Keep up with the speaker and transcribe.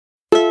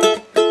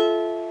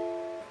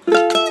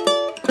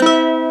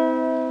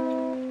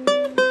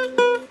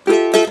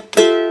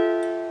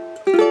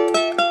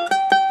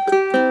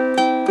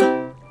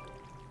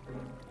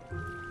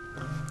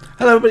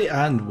Hello everybody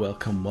and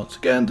welcome once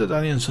again to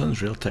Danny & Sons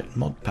Realtech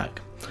mod pack.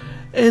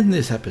 In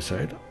this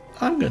episode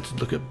I'm going to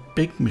look at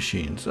big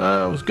machines.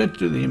 I was going to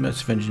do the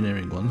immersive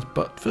engineering ones,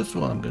 but first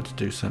of all I'm going to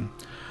do some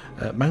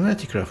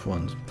Magneticraft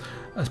ones,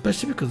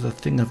 especially because the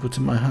thing I've got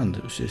in my hand,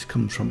 which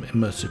comes from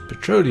Immersive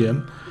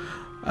Petroleum,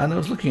 and I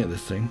was looking at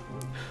this thing.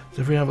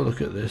 So if we have a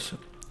look at this,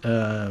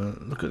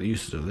 look at the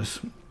uses of this,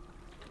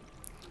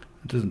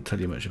 it doesn't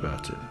tell you much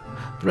about it.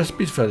 The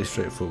recipe is fairly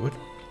straightforward.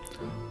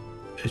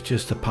 It's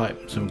just a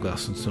pipe, some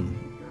glass and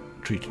some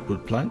treated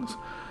wood planks.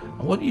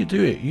 And what you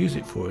use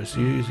it for is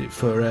you use it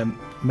for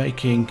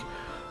making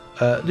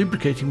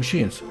lubricating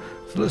machines.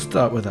 So let's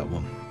start with that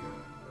one.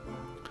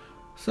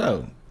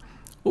 So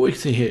what we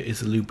see here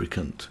is a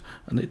lubricant,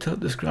 and it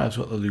describes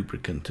what the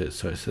lubricant is.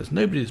 So it says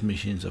nobody's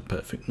machines are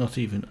perfect, not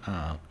even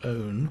our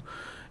own.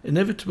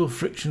 Inevitable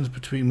frictions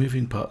between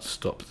moving parts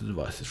stop the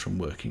devices from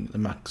working at the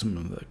maximum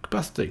of their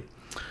capacity.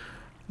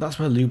 That's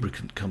where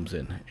lubricant comes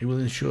in. It will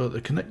ensure that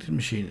the connected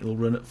machine will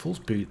run at full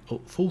speed,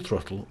 full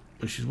throttle,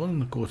 which is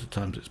 1¼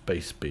 times its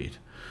base speed.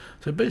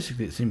 So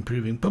basically it's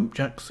improving pump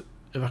jacks,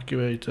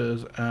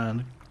 evacuators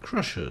and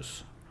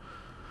crushers.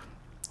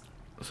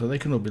 So they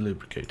can all be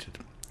lubricated.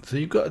 So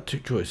you've got a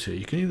choice here.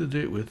 You can either do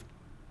it with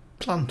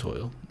plant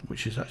oil,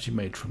 which is actually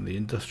made from the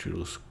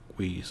industrial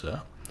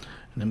squeezer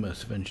in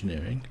immersive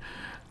engineering,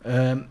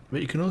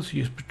 but you can also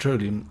use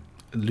petroleum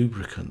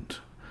lubricant.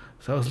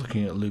 So I was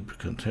looking at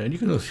lubricant here, and you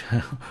can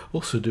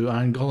also do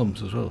iron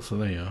golems as well, so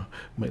there you are,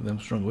 make them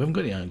stronger. We haven't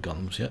got any iron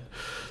golems yet.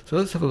 So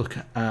let's have a look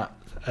at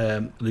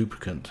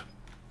lubricant.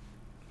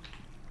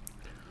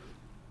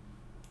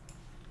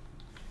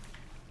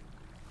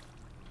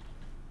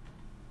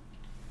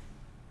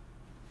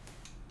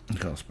 I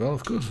can't spell,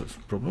 of course, that's a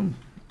problem.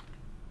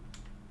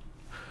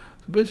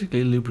 So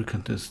basically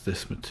lubricant is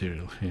this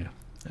material here,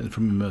 and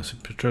from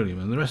Immersive Petroleum,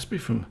 and the recipe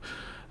from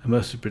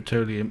Immersive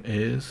Petroleum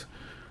is,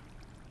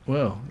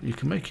 well, you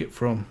can make it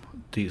from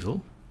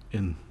diesel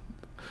in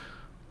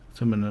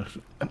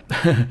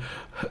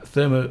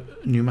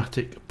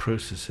thermo-pneumatic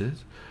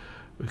processes.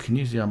 We can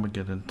use the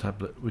Armageddon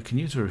tablet. We can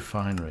use a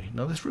refinery.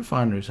 Now this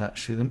refinery is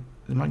actually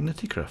the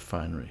Magneticraft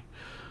refinery.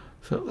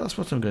 So that's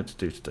what I'm going to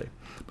do today.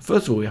 But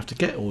first of all, we have to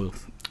get oil.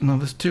 Now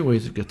there's two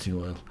ways of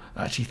getting oil.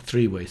 Actually,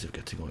 three ways of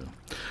getting oil.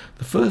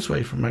 The first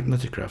way from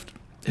Magneticraft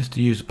is to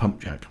use a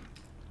pump jack.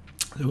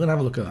 So we're going to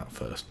have a look at that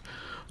first.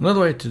 Another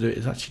way to do it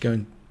is actually go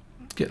and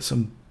get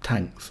some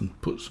tanks and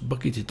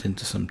bucket it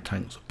into some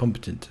tanks, or pump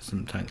it into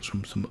some tanks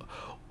from some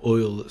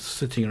oil that's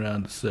sitting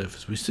around the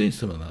surface. We've seen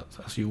some of that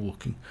as you're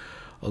walking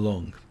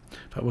along.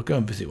 In fact, we'll go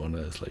and visit one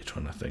of those later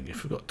on, I think,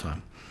 if we've got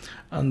time.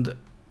 And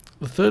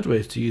the third way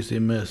is to use the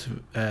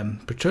Immersive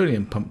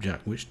Petroleum pump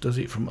jack, which does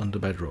it from under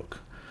bedrock.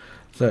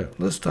 So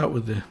let's start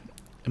with the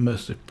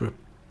Immersive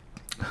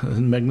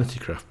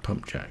Magneticraft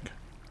pump jack.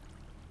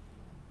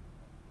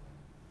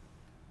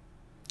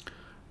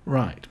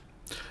 Right.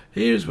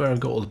 Here's where I've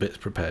got all the bits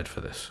prepared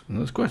for this, and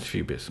there's quite a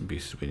few bits and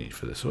pieces we need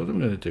for this. So what I'm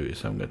going to do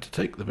is I'm going to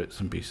take the bits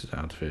and pieces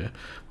out of here.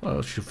 What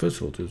I should first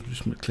of all do is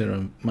just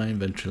clear my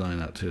inventory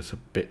line out here, so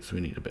bits, we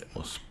need a bit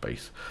more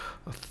space.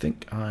 I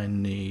think I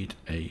need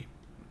a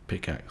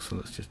pickaxe, so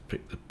let's just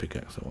pick the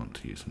pickaxe I want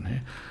to use in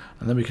here,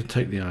 and then we can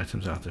take the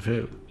items out of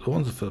here. The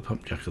ones for the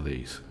pump jack are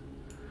these,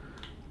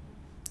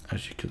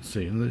 as you can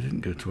see, and they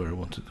didn't go to where I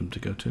wanted them to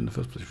go to in the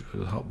first place, for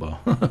the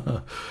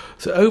hotbar.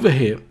 So over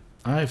here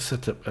I've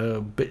set up a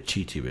bit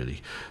cheaty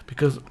really,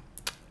 because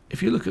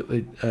if you look at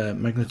the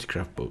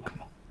Magneticraft book,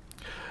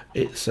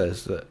 it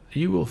says that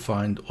you will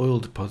find oil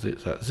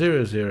deposits at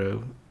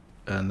 00,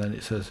 and then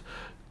it says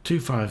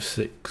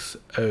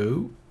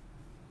 2560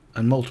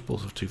 and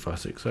multiples of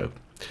 2560.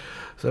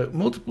 So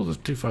multiples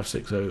of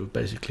 2560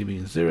 basically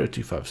means 0,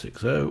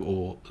 2560,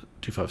 or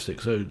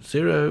 2560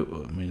 0,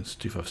 or it means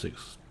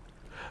 2560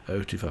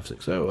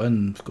 2560,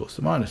 and of course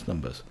the minus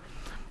numbers.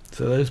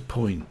 So those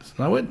points,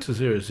 and I went to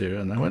 00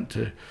 and I went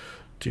to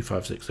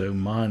 2560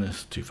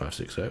 minus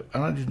 2560,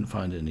 and I didn't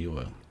find any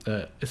oil.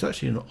 It's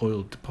actually an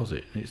oil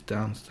deposit, and it's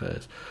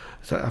downstairs.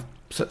 So I've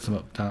set some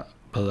up down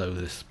below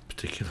this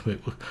particular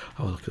bit. We'll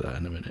have a look at that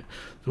in a minute.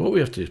 So what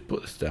we have to do is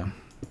put this down,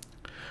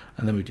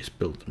 and then we just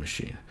build the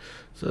machine.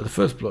 So the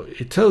first block,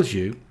 it tells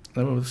you,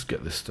 let's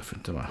get this stuff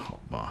into my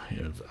hotbar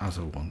here as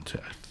I want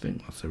it. I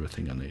think that's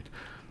everything I need.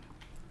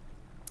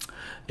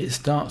 It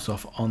starts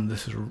off on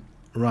this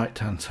right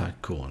hand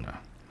side corner,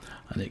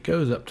 and it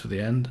goes up to the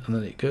end, and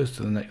then it goes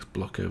to the next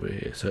block over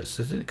here. So it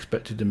says it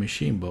expected a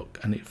machine block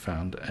and it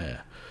found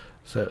air.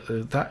 So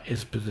that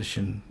is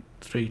position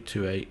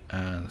 328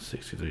 and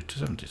 63 to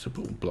 70. So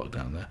put one block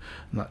down there,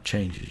 and that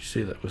changes. You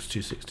see that was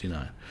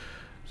 269.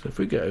 So if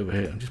we get over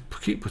here and just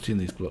keep putting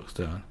these blocks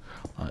down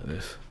like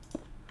this,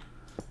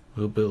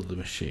 we'll build the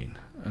machine,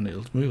 and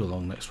it'll move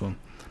along. Next one.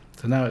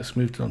 So now it's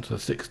moved on to the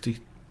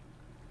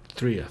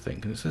 63, I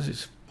think, and it says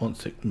it's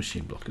wants a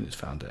machine block and it's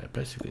found air.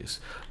 Basically it's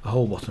the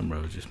whole bottom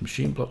row is just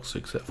machine blocks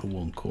except for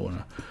one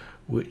corner,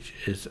 which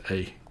is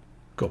a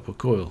copper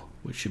coil,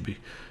 which should be,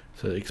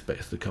 so it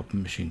expects the copper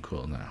machine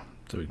coil now.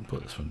 So we can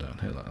put this one down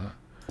here like that,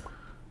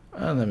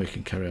 and then we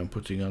can carry on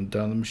putting on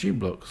down the machine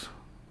blocks.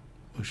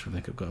 which I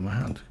think I've got in my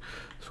hand.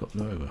 Swap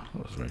them over.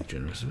 That was very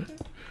generous of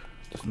it.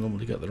 Doesn't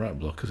normally get the right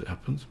block as it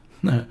happens.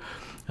 And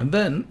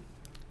then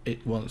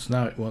it wants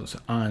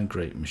iron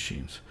grate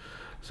machines.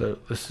 So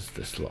this is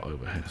this lot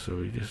over here. So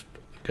we just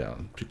get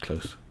out too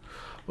close.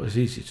 What is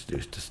easy to do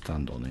is to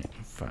stand on it,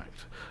 in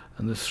fact.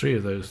 And there's 3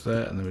 of those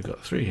there, and then we've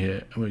got 3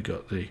 here, and we've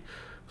got the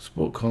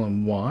support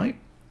column Y.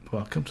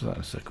 Well, I'll come to that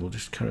in a second. We'll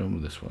just carry on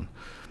with this one,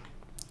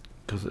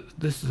 because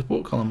this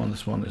support column on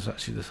this one is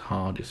actually this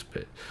hardest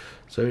bit.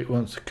 So it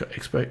wants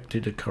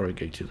expected a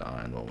corrugated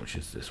iron one, which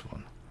is this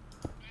one.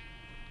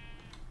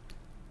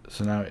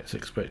 So now it's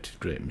expected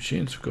grate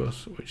machines, of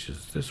course, which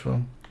is this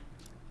one.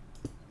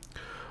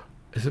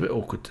 It's a bit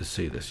awkward to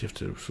see this. You have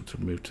to sort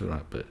of move to the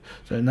right bit.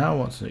 So now it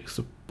wants a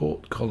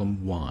support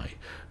column Y,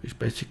 which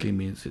basically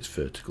means it's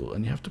vertical,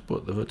 and you have to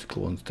put the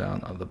vertical ones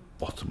down at the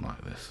bottom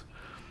like this.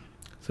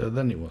 So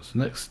then it wants the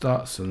next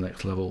starts to the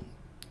next level,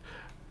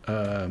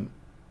 or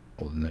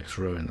the next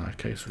row in that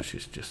case, which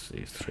is just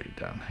these 3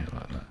 down here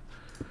like that.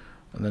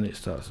 And then it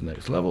starts the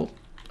next level,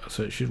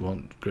 so it should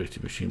want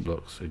grated machine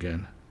blocks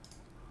again.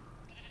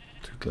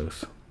 Too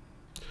close.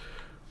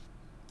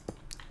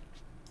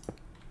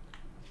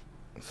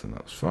 So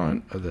that's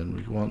fine. And then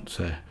we want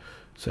to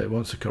say it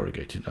wants a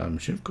corrugated iron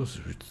machine. Of course,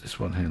 it's this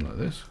one here like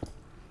this.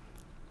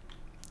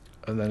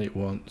 And then it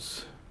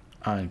wants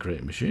iron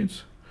grate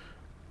machines.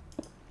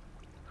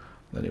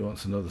 Then it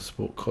wants another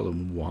support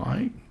column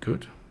Y.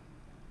 Good.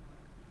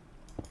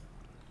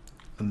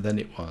 And then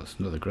it wants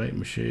another grate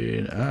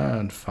machine,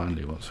 and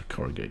finally it wants a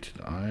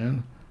corrugated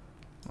iron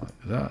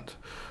like that.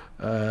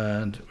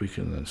 And we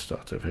can then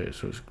start over here.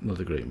 So it's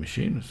another grate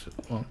machine. So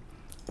one.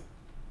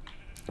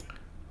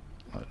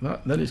 Like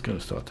that. Then it's going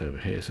to start over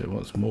here, so it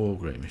wants more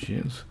grate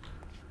machines.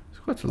 It's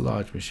quite a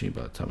large machine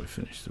by the time we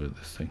finish with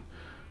this thing.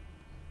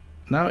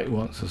 Now it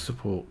wants a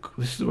support.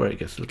 This is where it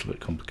gets a little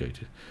bit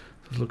complicated.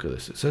 Let's look at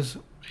this. It says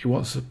it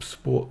wants a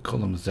support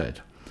column Z.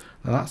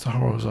 Now that's a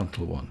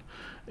horizontal one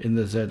in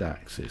the Z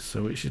axis,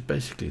 so which is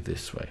basically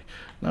this way.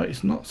 Now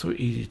it's not so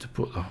easy to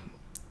put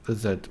the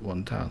Z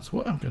one down. So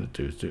what I'm going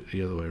to do is do it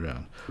the other way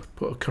around.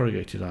 Put a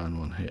corrugated iron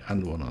one here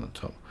and one on the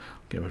top.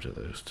 Get rid of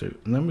those 2,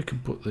 and then we can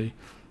put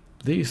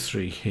these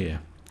 3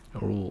 here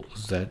are all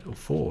Z, or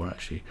 4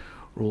 actually,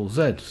 are all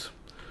Zs.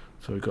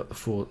 So we've got the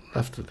 4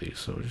 left of these,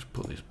 so we'll just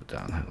put these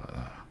down here like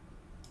that.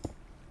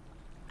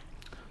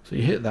 So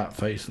you hit that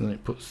face and then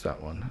it puts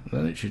that one. And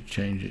then it should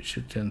change, it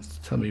should then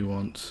tell me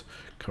once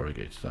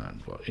corrugated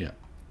iron block, yeah.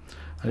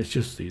 And it's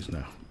just these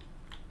now.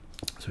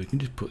 So we can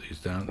just put these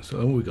down.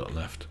 So all we got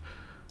left,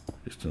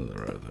 just another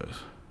row of those.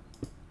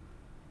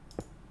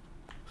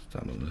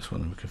 Stand on this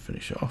one and we can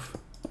finish it off.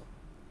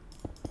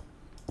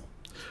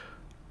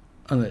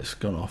 And it's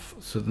gone off,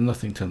 so there's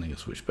nothing telling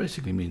us, which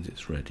basically means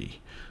it's ready.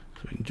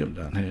 So we can jump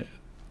down here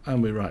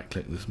and we right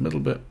click this middle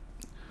bit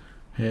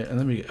here, and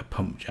then we get a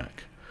pump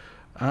jack,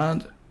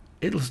 and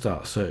it'll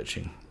start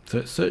searching. So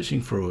it's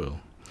searching for oil.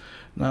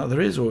 Now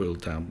there is oil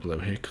down below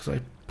here because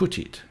I put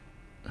it,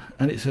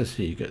 and it says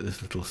here you get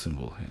this little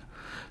symbol here.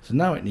 So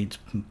now it needs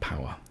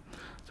power,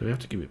 so we have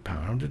to give it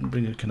power. I didn't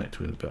bring a connector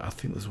with it, but I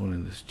think there's one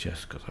in this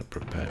chest because I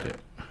prepared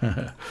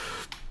it.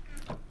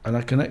 And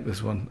I connect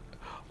this one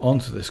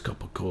onto this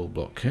copper coil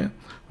block here,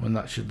 when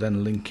that should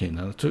then link in.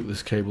 And I took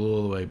this cable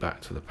all the way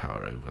back to the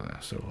power over there,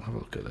 so we'll have a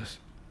look at this.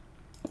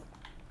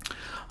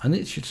 And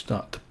it should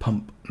start to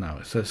pump now.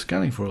 It says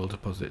scanning for oil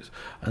deposits,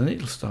 and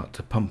it'll start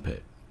to pump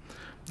it.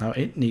 Now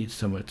it needs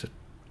somewhere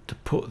to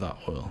put that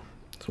oil,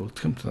 so we'll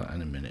come to that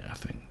in a minute, I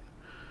think.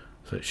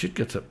 So it should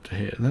get up to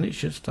here, and then it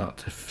should start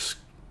to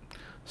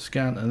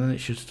scan, and then it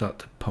should start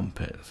to pump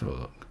it. Let's have a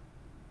look.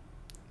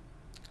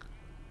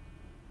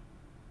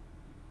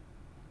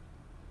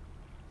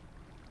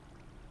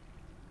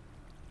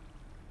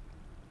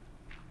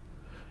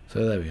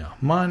 So there we are,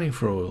 mining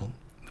for oil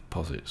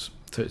deposits.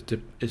 So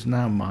it's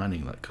now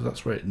mining that, because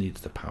that's where it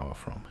needs the power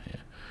from here.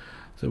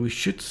 So we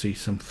should see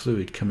some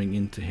fluid coming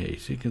into here.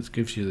 So it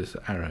gives you this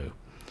arrow,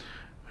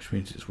 which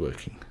means it's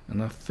working.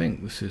 And I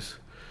think this is,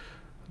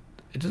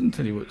 it doesn't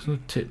tell you what, it's no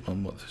tip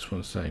on what this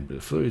one's saying, but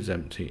the fluid's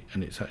empty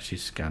and it's actually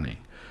scanning.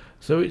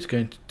 So it's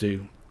going to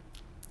do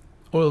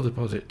oil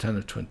deposit 10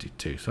 of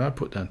 22. So I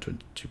put down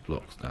 22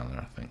 blocks down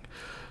there, I think.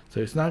 So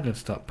it's now going to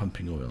start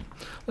pumping oil.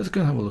 Let's go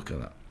and have a look at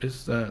that.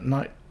 It's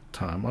night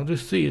time. I'll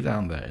just see you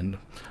down there in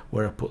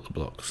where I put the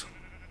blocks.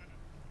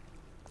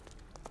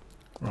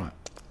 Right,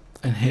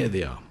 and here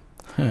they are.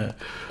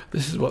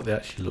 This is what they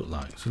actually look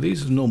like. So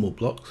these are normal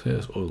blocks.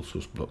 Here's oil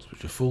source blocks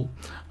which are full,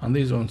 and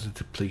these ones are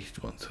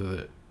depleted ones.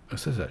 So it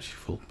says actually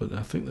full, but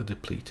I think they're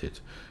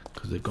depleted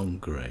because they've gone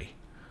grey.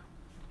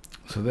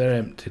 So they're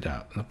emptied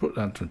out, and I put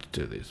down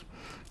 22 of these,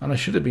 and I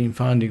should have been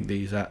finding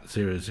these at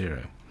 0,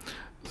 0.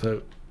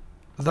 So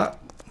that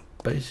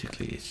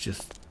basically is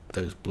just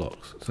those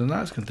blocks. So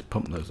now it's going to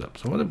pump those up.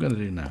 So what I'm going to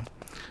do now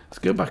is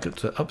go back up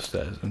to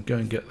upstairs and go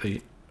and get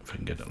the, if I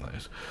can get it like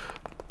this,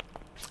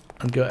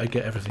 and go and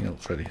get everything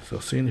else ready. So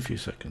I'll see you in a few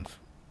seconds.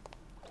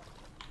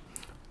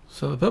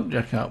 So the pump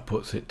jack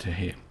outputs it to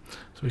here.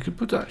 So we could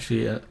put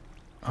actually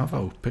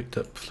I've picked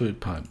up fluid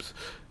pipes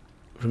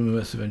from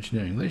immersive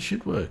engineering. They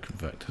should work, in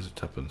fact, as it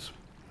happens.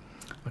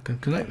 I can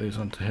connect these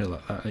onto here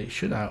like that, and it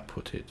should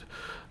output it.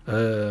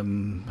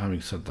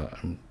 Having said that,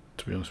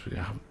 to be honest with you,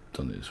 I haven't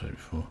done it this way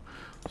before,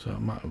 so I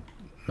might have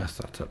messed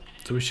that up.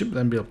 So we should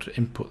then be able to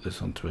input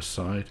this onto a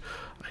side.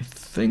 I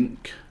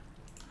think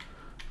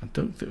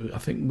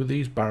with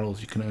these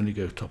barrels you can only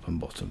go top and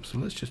bottom. So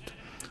let's just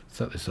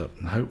set this up,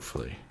 and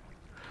hopefully,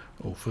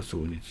 first of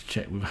all we need to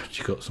check we've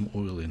actually got some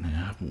oil in here,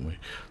 haven't we?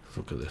 Let's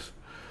look at this.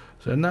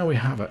 So now we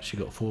have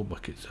actually got 4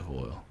 buckets of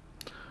oil.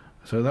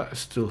 So that is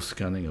still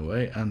scanning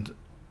away, and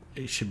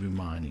it should be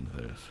mining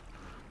those.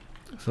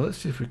 So let's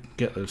see if we can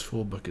get those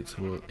 4 buckets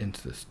of oil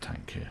into this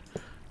tank here.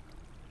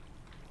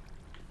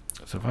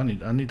 So if I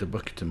need a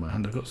bucket in my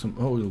hand. I've got some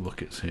oil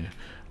buckets here,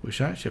 which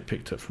I actually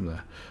picked up from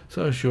there.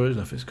 So sure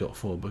enough, it's got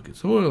 4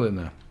 buckets of oil in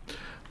there.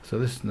 So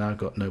this now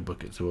got no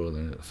buckets of oil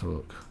in it. Let's have a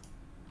look.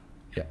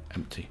 Yeah,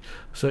 empty.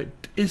 So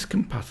it is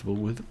compatible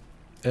with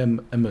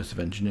immersive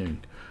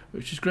engineering,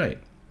 which is great.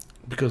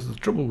 Because the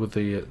trouble with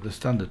the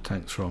standard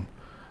tanks from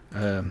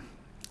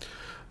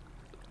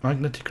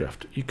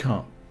Magneticraft, you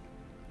can't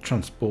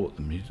transport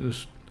them. You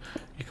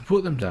can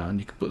put them down,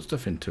 you can put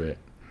stuff into it,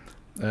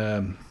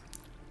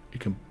 you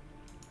can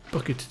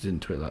bucket it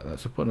into it like that.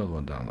 So put another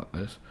one down like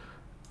this,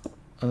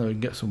 and then we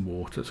can get some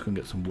water. Let's go and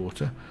get some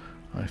water.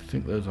 I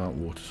think those aren't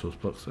water source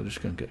blocks, so I'm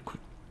just going to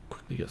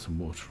quickly get some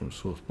water from a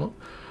source block,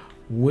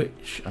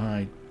 which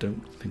I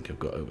don't think I've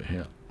got over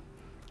here.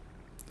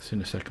 See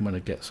in a second when I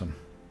get some.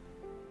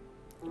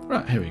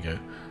 Right, here we go.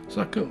 So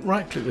I can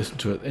right click this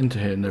into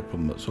here, no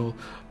problem at all.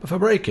 But if I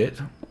break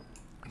it,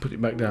 put it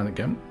back down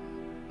again,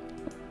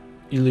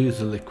 you lose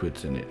the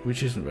liquids in it,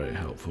 which isn't very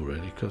helpful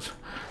really, because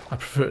I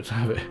prefer to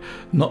have it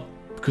not,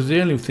 because the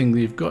only thing that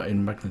you've got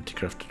in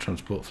Magneticraft to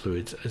transport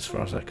fluids, as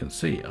far as I can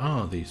see,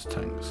 are these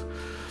tanks.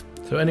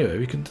 So anyway,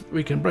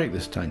 we can break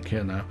this tank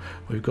here now.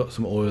 We've got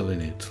some oil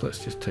in it, so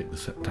let's just take the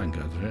tank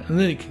out of it, and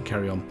then it can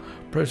carry on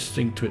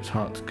processing to its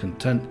heart's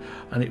content,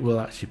 and it will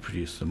actually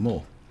produce some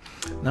more.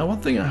 Now, one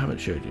thing I haven't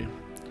showed you,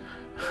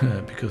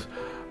 because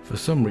for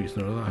some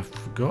reason or other I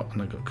forgot,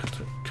 and I got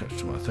catch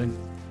to my thing.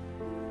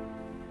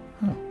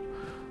 Oh,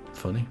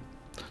 funny.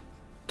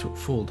 Took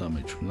fall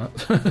damage from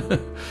that.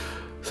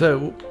 So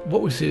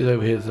what we see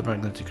over here is the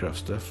Magneticraft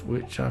stuff,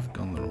 which I've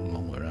gone the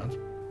wrong way around.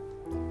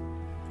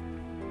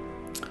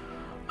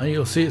 And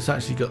you'll see it's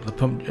actually got the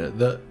pump,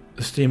 the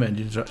steam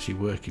engines are actually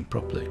working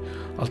properly.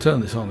 I'll turn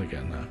this on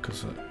again now,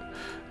 because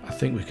I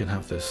think we can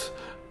have this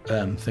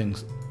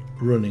things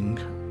running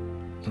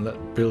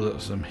and build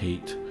up some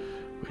heat,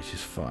 which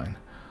is fine.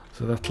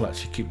 So that'll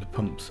actually keep the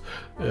pumps,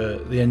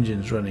 the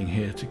engines running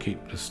here to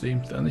keep the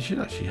steam, and they should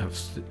actually have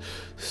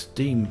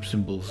steam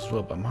symbols as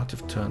well, but I might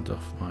have turned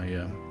off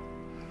my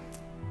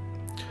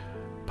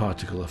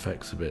particle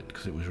effects a bit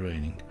because it was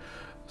raining.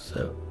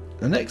 So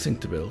the next thing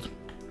to build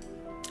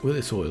with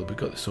this oil, we've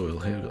got this oil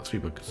here, we've got 3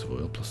 buckets of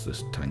oil plus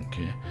this tank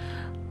here,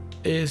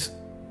 is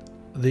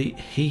the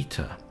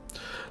heater.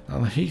 Now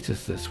the heater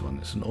is this one,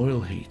 it's an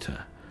oil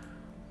heater.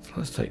 So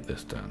let's take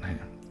this down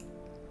here.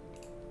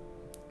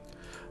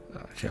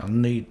 Actually, I'll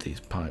need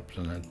these pipes,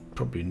 and I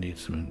probably need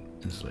some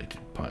insulated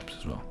pipes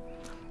as well.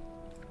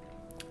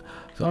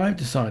 So I've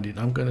decided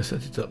I'm going to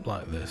set it up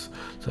like this,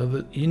 so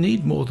that you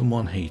need more than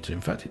one heater.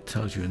 In fact, it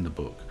tells you in the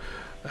book.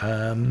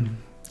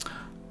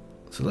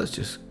 So let's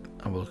just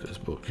have a look at this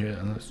book here,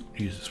 and let's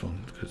use this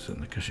one because it's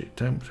in the Kashyyyk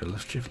temp. So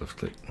left shift, left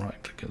click,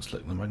 right click, and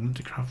select the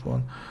Magneticraft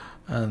one,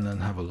 and then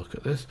have a look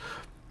at this.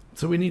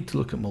 So we need to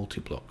look at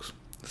multi-blocks.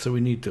 So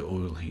we need the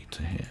oil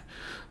heater here.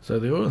 So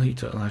the oil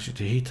heater allows you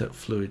to heat up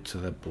fluid to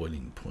their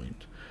boiling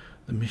point.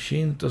 The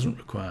machine doesn't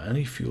require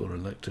any fuel or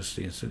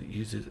electricity, instead it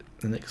uses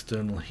an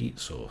external heat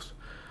source.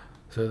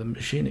 So the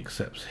machine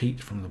accepts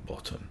heat from the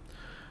bottom.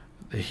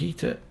 The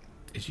heater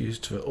is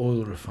used for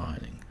oil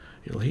refining.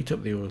 It'll heat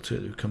up the oil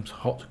till it becomes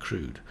hot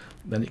crude.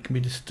 Then it can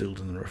be distilled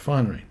in the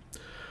refinery.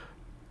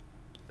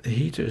 The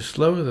heater is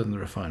slower than the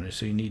refinery,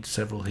 so you need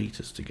several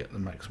heaters to get the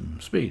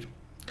maximum speed.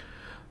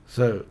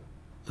 So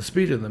the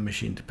speed of the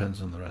machine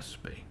depends on the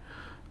recipe,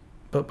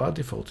 but by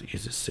default it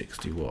uses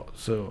 60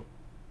 watts.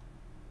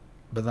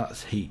 But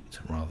that's heat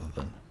rather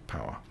than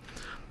power.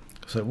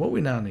 So what we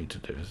now need to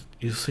do is,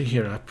 you'll see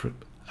here I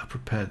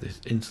prepared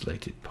this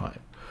insulated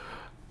pipe,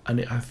 and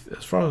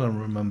as far as I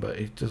remember,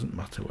 it doesn't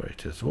matter where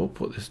it is. So we'll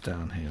put this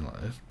down here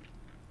like this,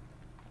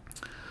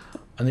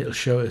 and it'll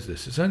show us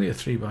this. It's only a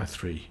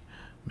 3x3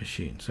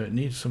 machine, so it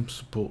needs some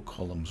support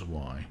columns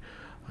Y.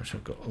 Actually,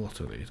 I've got a lot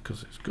of these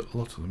because it's got a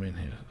lot of them in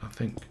here. I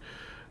think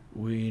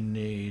we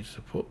need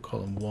support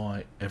column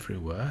Y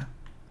everywhere,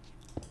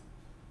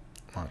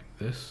 like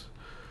this,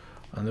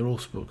 and they're all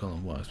support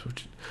column Y. So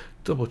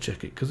double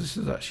check it, because this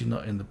is actually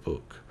not in the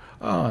book.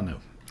 Ah, no,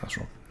 that's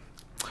wrong.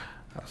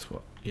 That's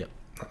what, yep,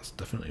 that's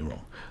definitely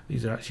wrong.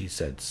 These are actually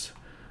Zs.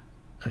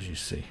 As you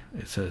see,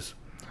 it says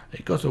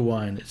it got a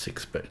Y and it's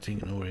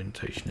expecting an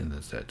orientation in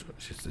the Z,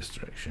 which is this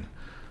direction.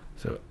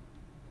 So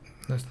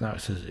now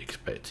it says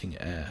expecting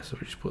air, so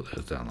we just put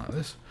those down like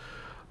this,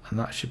 and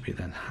that should be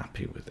then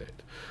happy with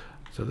it.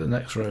 So the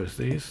next row is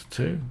these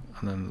two,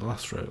 and then the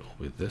last row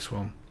will be this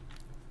one,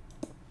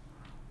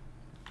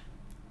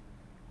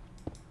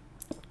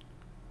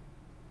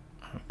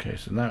 Okay,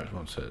 so now it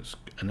wants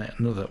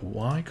another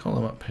Y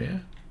column up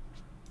here.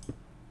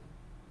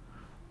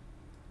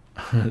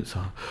 It's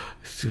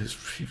just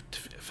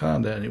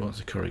found out, and it wants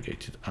a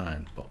corrugated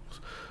iron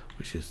box,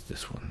 which is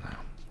this one now.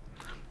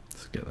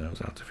 Let's get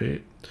those out of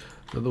here.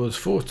 So there was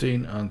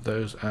 14 and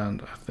those,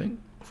 and I think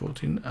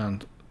 14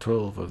 and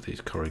 12 of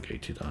these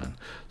corrugated iron.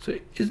 So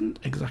it isn't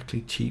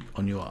exactly cheap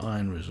on your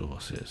iron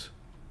resources.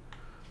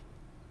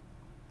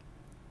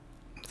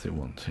 So it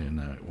wants here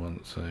now, it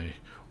wants a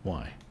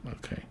Y.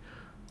 Okay.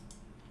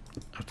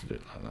 I have to do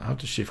it like that. I have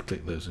to shift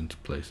click those into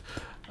place,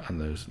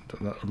 and those,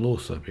 that will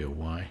also be a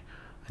Y,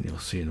 and you'll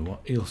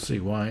see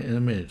Y in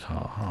a minute.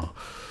 Ha ha.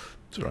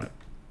 It's alright.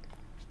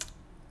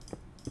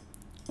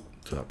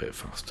 Do that a bit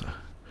faster.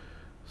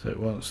 So it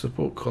wants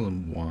support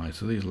column Y.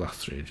 So these last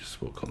three are just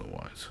support column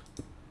Ys.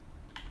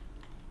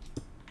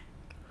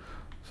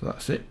 So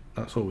that's it.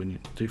 That's all we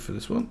need to do for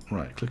this one.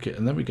 Right, click it,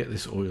 and then we get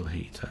this oil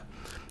heater.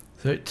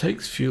 So it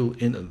takes fuel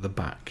in at the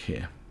back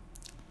here,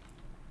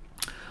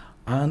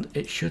 and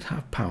it should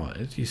have power.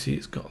 As you see,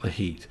 it's got the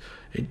heat.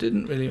 It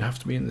didn't really have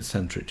to be in the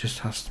center, it just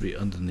has to be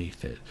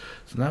underneath it.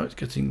 So now it's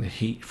getting the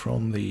heat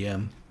from the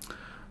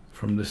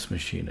from this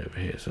machine over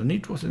here. So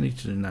what I need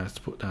to do now is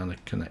to put down a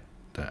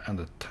connector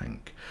and a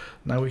tank.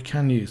 Now we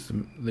can use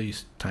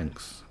these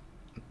tanks.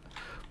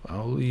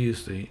 I'll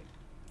use the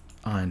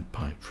iron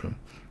pipe from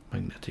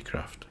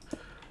Magneticraft.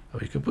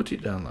 We can put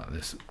it down like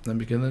this, then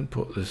we can then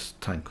put this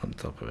tank on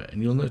top of it,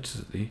 and you'll notice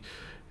that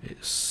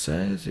it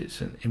says it's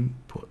an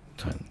input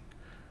tank.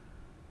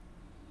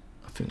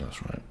 I think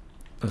that's right.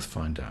 Let's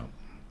find out.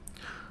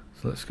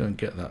 So let's go and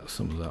get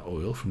some of that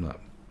oil from that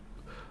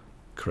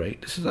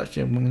crate. This is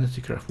actually a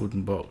Magneticraft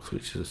wooden box,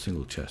 which is a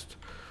single chest.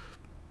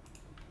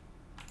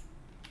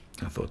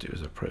 I thought it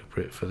was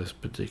appropriate for this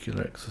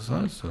particular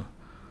exercise. So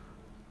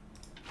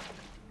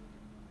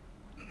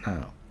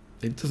now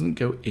it doesn't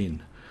go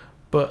in,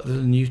 but there's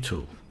a new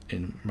tool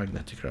in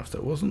Magneticraft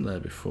that wasn't there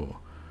before,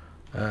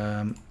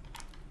 and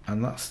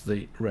that's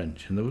the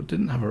wrench. And they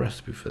didn't have a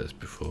recipe for this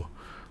before.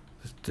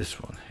 There's this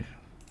one here.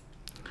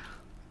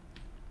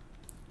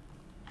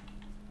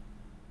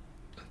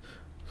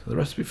 So the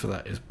recipe for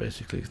that is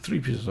basically 3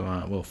 pieces of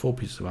iron, well, 4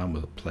 pieces of iron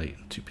with a plate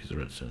and 2 pieces of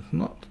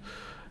redstone.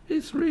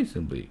 It's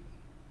reasonably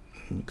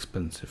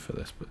expensive for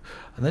this, but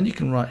and then you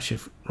can right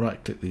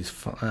click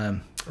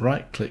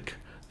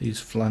these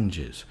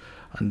flanges,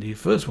 and the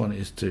first one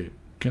is to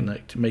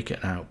make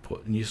it an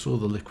output, and you saw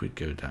the liquid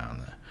go down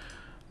there,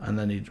 and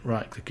then you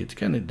right click it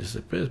again, it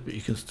disappears, but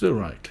you can still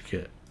right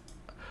click it.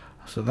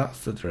 So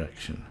that's the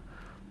direction.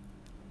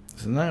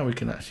 So now we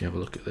can actually have a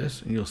look at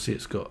this, and you'll see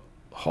it's got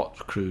hot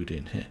crude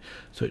in here.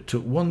 So it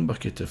took 1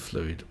 bucket of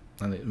fluid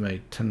and it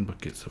made 10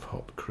 buckets of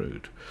hot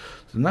crude.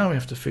 So now we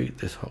have to feed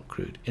this hot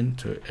crude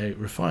into a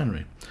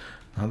refinery.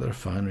 Now the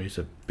refinery is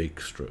a big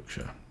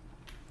structure.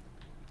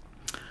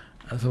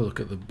 Let's have a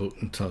look at the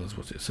book and tell us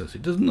what it says.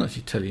 It doesn't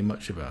actually tell you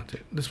much about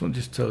it. This one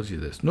just tells you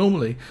this.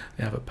 Normally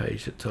they have a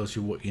page that tells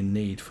you what you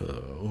need for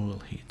the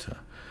oil heater,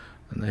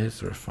 and here's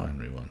the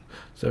refinery one.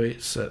 So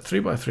it's 3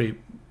 by 3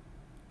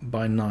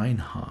 by 9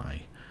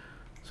 high.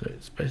 So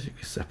it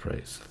basically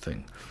separates the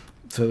thing.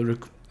 So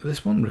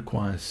this one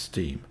requires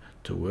steam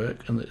to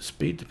work, and the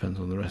speed depends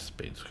on the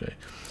recipes. Okay.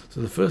 So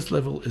the first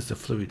level is the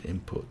fluid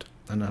input,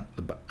 and at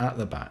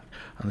the back,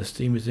 and the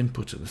steam is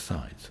input at the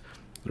sides.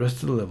 The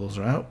rest of the levels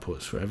are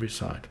outputs for every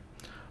side,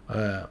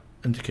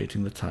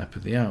 indicating the type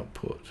of the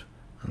output,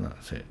 and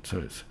that's it. So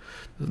it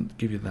doesn't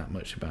give you that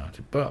much about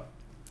it, but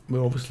we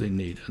obviously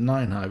need a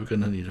 9 high. We're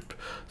going to need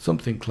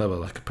something clever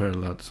like a pair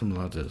of some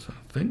ladders,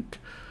 I think.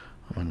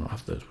 I might not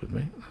have those with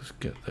me. Let's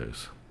get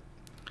those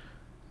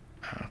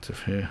out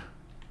of here.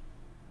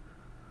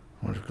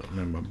 What have I got them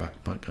in my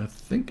backpack? I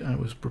think I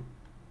was...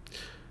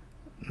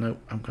 No,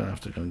 I'm going to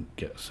have to go and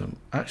get some.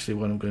 Actually,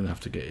 what I'm going to have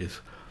to get is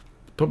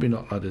probably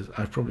not ladders.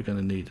 I'm probably going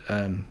to need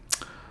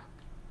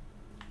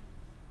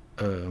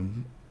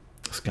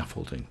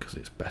scaffolding, because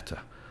it's better.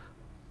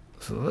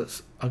 So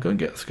I'll go and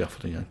get the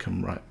scaffolding and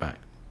come right back.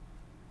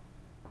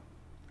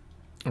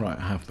 Right,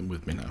 I have them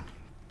with me now.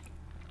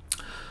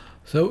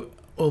 So,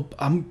 well,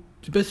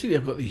 basically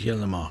I've got these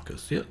yellow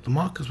markers. The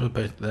markers were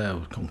both there,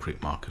 with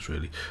concrete markers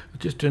really,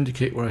 just to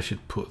indicate where I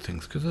should put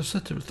things, because I've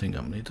set everything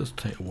up and it does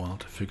take a while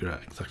to figure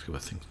out exactly where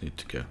things need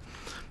to go.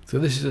 So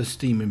this is a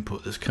steam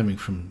input that's coming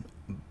from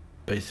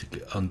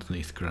basically under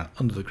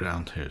the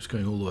ground here. It's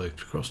going all the way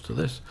across to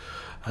this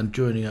and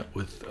joining up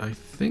with, I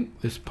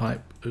think, this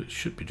pipe. It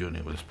should be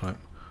joining up with this pipe.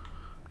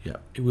 Yeah,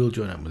 it will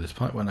join up with this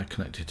pipe when I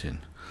connect it in.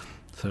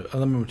 So at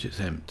the moment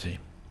it's empty.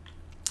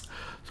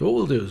 So what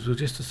we'll do is we'll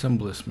just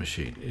assemble this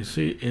machine. You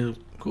see,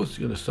 of course it's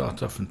going to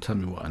start off and tell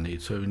me what I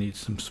need. So we need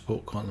some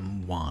support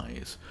column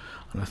Ys,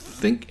 and I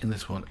think in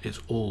this one it's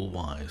all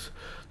Ys.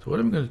 So what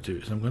I'm going to do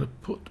is I'm going to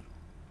put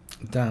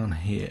down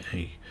here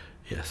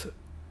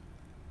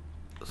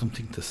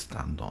something to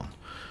stand on.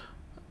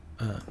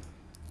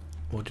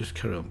 We'll just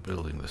carry on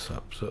building this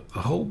up. So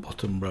the whole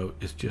bottom row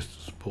is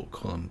just support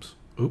columns.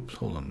 Oops,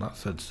 hold on, that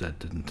said Z,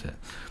 didn't it?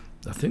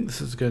 I think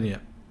this is going to,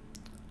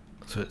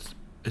 so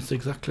it's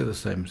exactly the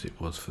same as it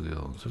was for the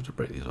other ones. So I have to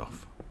break these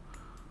off.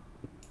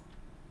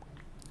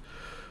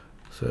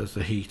 So there's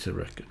the heater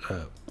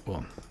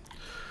one.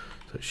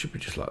 So it should be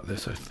just like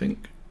this, I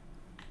think.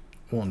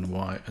 1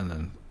 Y and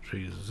then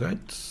 3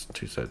 Zs,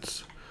 2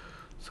 Zs.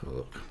 So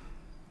look.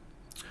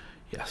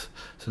 Yes.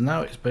 So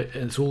now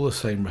it's all the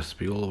same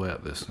recipe all the way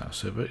up this now.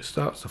 So but it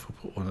starts off,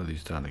 I'll put one of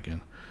these down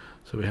again.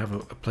 So we have a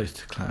place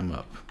to climb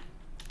up.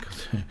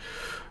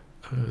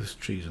 Oh, this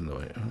tree's in the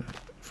way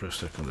for a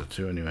second or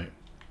two anyway.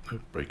 I'll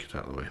break it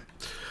out of the way.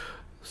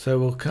 So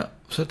we'll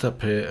set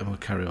up here and we'll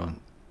carry on.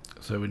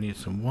 So we need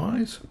some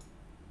Ys,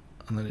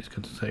 and then it's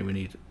going to say we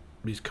need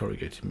these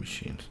corrugated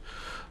machines.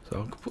 So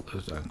I'll put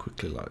those down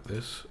quickly like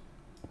this.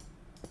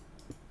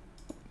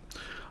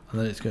 And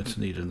then it's going to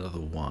need another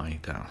Y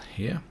down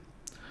here.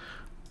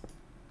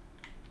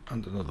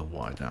 And another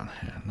Y down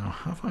here. Now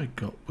have I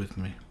got with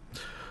me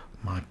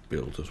my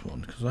builder's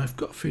wand? Because I've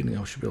got a feeling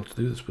I should be able to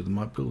do this with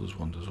my builder's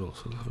wand as well.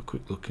 So let's have a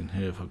quick look in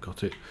here if I've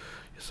got it.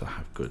 Yes, I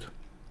have. Good.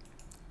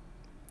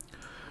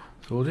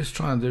 So we'll just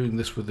try and doing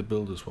this with the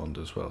builder's wand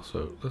as well.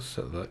 So let's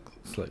set that,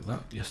 select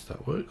that. Yes,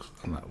 that works,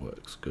 and that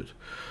works. Good.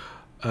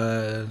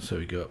 So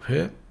we go up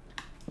here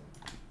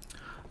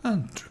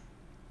and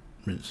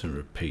rinse and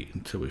repeat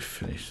until we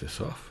finish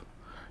this off.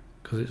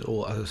 Because it's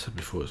all, as I said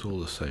before, it's all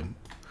the same.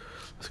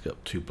 Let's get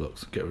up 2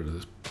 blocks and get rid of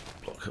this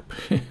block up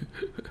here.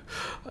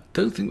 I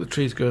don't think the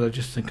tree's going. I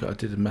just think I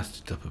did mess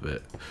it up a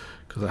bit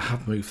because I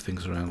have moved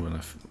things around when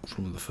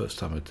from the first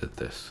time I did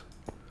this.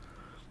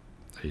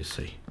 There you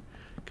see.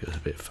 Goes a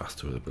bit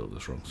faster with the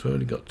builder's wrong. So we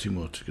only got 2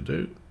 more to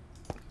do,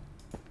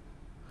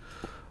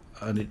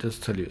 and it does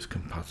tell you it's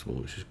compatible,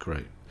 which is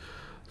great.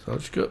 So I'll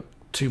just go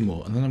 2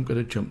 more, and then I'm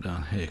going to jump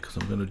down here because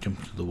I'm going to jump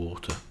into the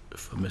water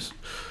if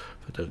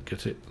I don't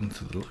get it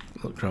into the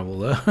gravel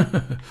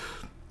there.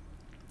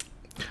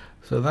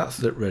 So that's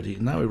it ready.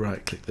 Now we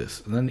right click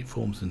this, and then it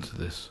forms into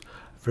this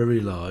very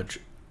large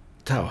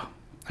tower,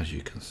 as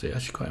you can see.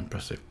 Actually quite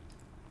impressive.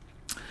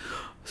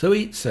 So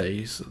it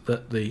says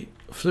that the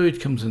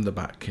fluid comes in the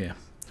back here,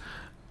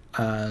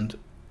 and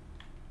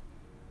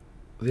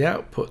the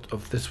output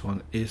of this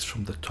one is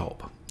from the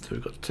top. So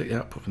we've got to take the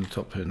output from the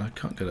top here, and I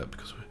can't get up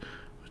because we're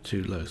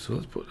too low. So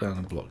let's put down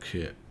a block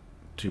here,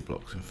 2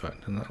 blocks in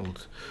fact, and that will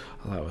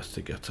allow us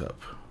to get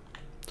up.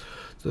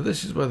 So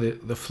this is where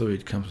the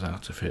fluid comes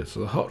out of here.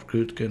 So the hot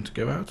crude is going to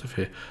go out of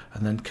here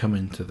and then come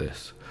into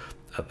this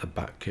at the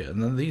back here.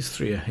 And then these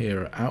 3 are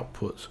here are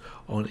outputs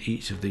on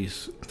each of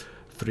these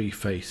 3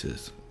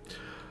 faces.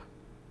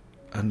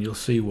 And you'll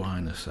see why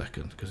in a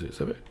second, because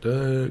it's a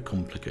bit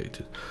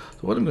complicated. So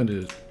what I'm going to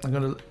do is I'm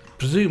going to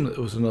presume that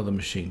there was another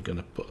machine going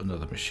to put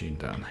another machine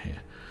down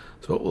here.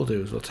 So what we'll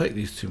do is we'll take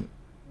these 2,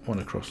 one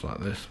across like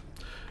this,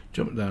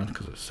 jump down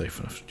because it's safe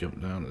enough to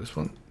jump down at this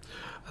one,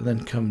 and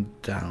then come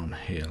down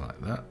here like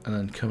that, and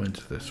then come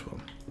into this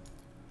one.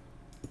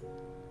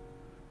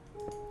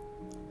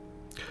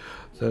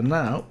 So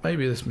now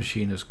maybe this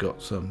machine has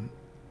got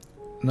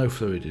no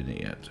fluid in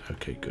it yet.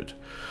 Okay, good.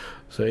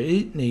 So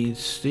it needs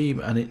steam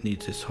and it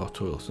needs this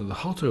hot oil. So the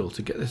hot oil,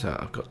 to get this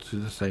out, I've got to do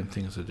the same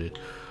thing as I did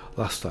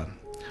last time,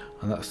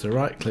 and that's to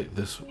right click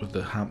this with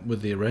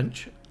the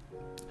wrench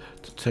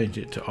to change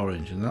it to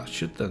orange, and that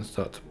should then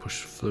start to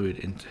push fluid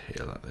into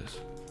here like this.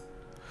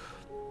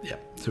 Yeah,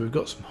 so we've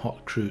got some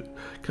hot crude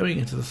coming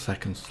into the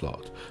second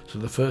slot. So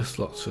the first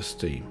slot's for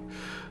steam.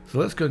 So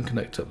let's go and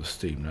connect up the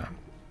steam now.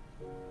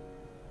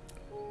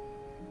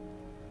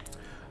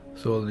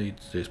 So all I need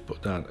to do is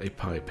put down a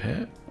pipe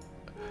here,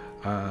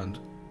 and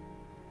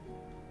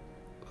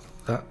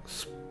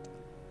that's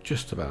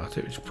just about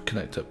it. We just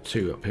connect up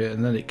 2 up here,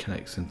 and then it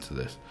connects into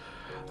this,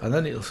 and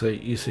then it'll say,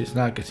 you see it's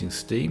now getting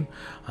steam,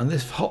 and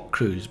this hot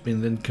crude has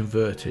been then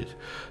converted.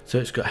 So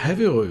it's got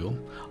heavy oil,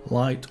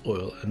 light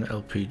oil, and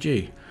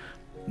LPG.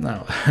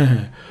 Now,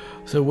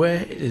 so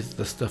where is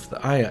the stuff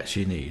that I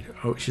actually need,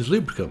 which is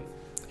lubricant?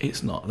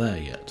 It's not there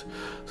yet.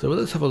 So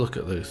let's have a look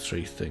at those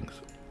 3 things.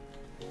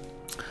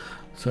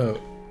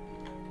 So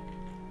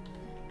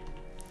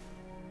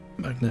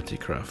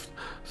Magneticraft,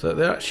 so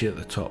they're actually at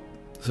the top.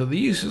 So the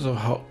uses of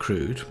hot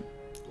crude,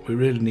 we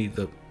really need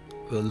the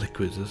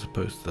liquids as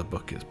opposed to the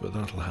buckets, but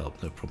that'll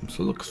help, no problem.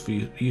 So look for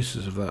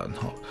uses of that and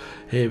hot.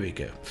 Here we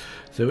go.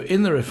 So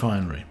in the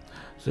refinery,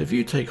 so if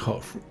you take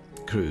hot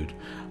crude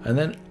and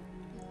then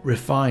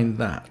refine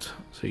that,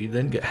 so you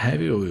then get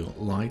heavy oil,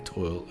 light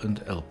oil,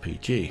 and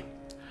LPG.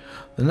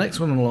 The next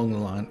one along the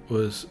line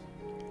was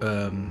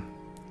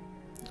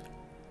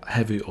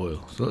heavy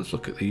oil. So let's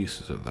look at the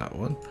uses of that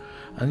one,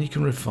 and you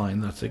can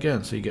refine that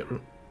again. So you get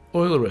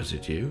oil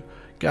residue,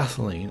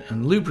 gasoline,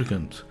 and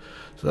lubricant.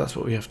 So that's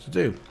what we have to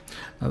do.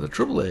 Now the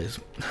trouble is,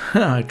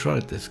 I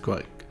tried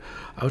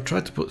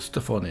to put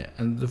stuff on it,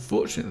 and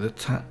unfortunately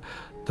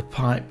the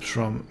pipes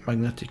from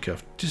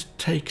Magneticraft just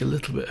take a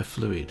little bit of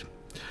fluid.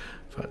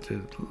 In fact,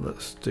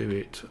 let's do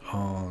it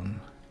on,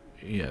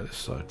 this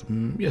side.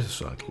 Yes, this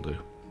side will do.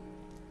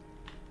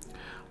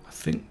 I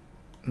think,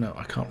 no,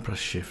 I can't press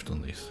shift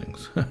on these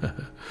things.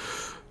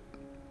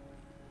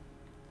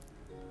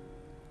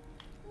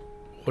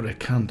 What I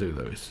can do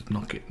though is to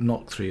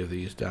knock 3 of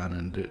these down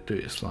and do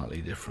it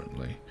slightly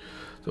differently.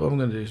 So what I'm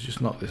going to do is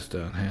just knock this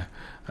down here.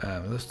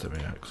 Let's do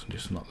my axe and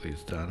just knock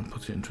these down and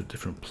put it into a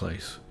different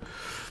place.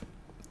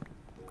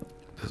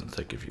 Doesn't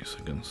take a few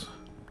seconds.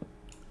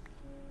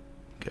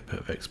 Get a bit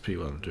of XP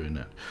while I'm doing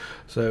that.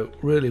 So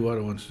really what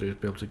I want to do is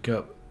be able to go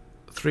up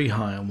 3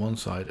 high on one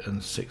side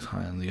and 6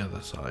 high on the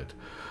other side.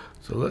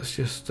 So let's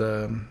just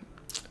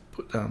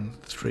put down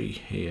 3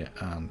 here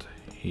and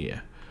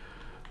here.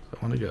 So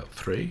I want to go up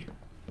 3,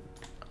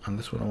 and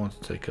this one I want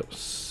to take up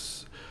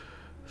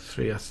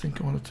 3. I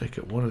think I want to take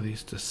up one of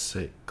these to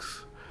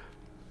 6.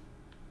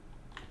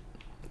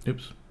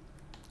 Oops.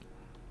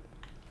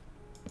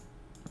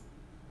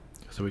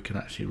 So we can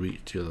actually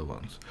reach the other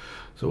ones.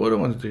 So what I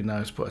want to do now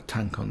is put a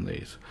tank on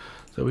these.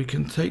 So we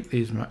can take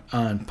these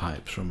iron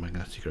pipes from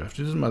Magneticraft.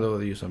 It doesn't matter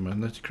whether you use on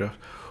Magneticraft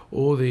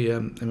or the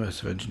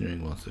immersive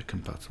engineering ones, they're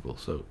compatible.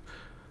 So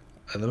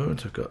at the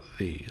moment I've got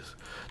these.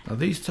 Now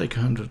these take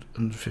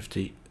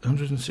 160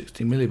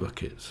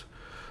 millibuckets.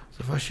 So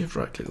if I shift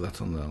right click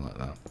that on there like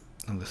that,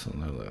 and this on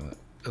there like that,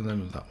 and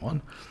then with that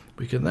one,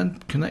 we can then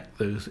connect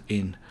those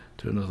in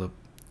to another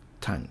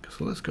tank.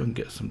 So let's go and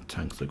get some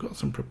tanks. I've got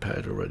some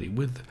prepared already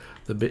with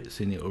the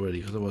bits in it already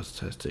because I was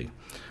testing.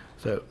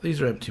 So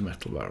these are empty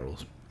metal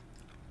barrels,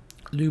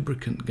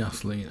 lubricant,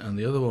 gasoline, and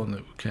the other one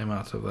that came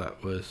out of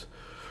that was,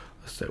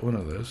 let's take one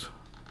of those.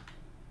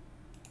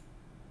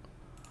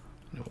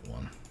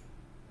 One.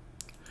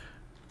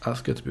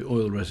 That's going to be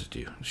oil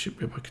residue. There should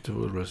be a bucket of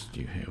oil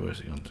residue here.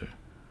 Where's it gone to?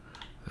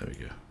 There we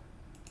go.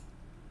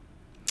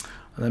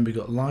 And then we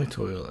got light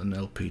oil and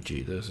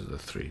LPG. Those are the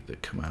 3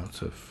 that come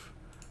out of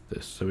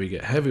this. So we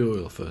get heavy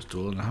oil first of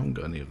all, and I haven't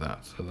got any of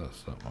that, so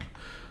that's that one.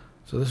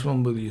 So this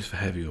one we'll use for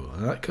heavy oil,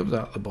 and that comes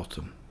out the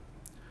bottom.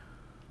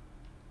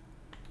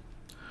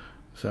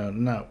 So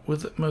now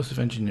with most of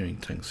engineering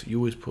tanks, you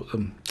always put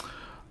them.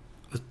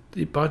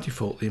 By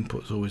default, the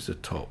input is always the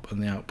top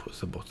and the output is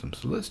the bottom.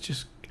 So let's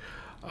just,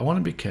 I want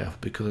to be careful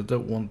because I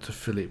don't want to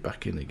fill it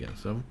back in again.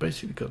 So I've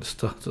basically got to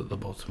start at the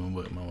bottom and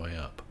work my way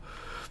up.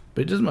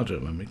 But it doesn't matter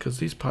at the moment because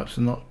these pipes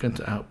are not going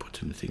to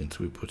output anything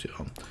until we put it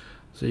on.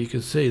 So you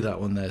can see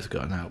that one there's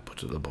got an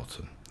output at the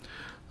bottom.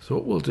 So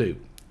what we'll do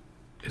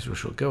is we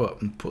shall go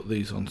up and put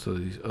these onto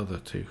these other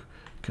 2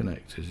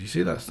 connectors. You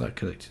see that's not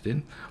connected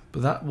in,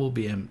 but that will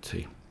be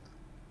empty.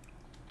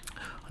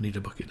 I need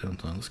a bucket down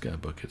there. Let's get a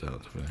bucket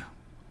out of here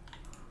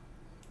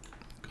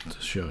to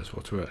show us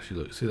what we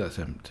actually look. See, that's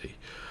empty,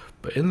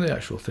 but in the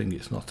actual thing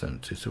it's not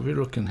empty. So we're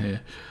looking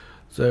here,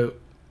 so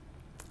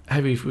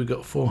heavy, we've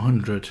got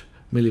 400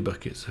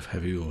 millibuckets of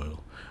heavy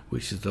oil,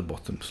 which is the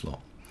bottom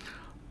slot,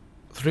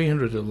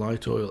 300 of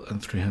light oil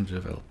and 300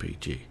 of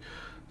LPG.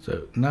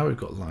 So now we've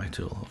got light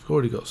oil. I've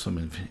already got some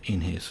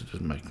in here, so it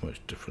doesn't make much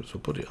difference.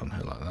 We'll put it on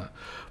here like that,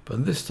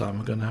 but this time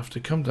I'm going to have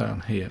to come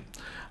down here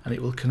and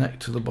it will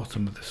connect to the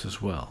bottom of this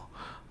as well.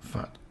 In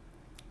fact,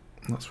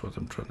 that's what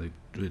I'm trying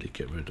to really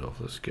get rid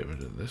of. Let's get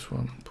rid of this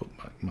one and put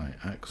back my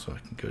axe so I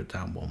can go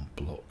down 1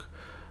 block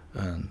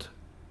and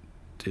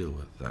deal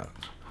with that.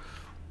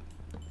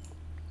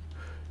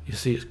 You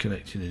see it's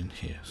connected in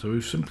here. So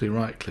we've simply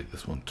right click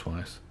this one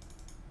twice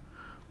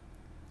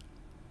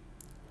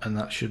and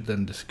that should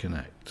then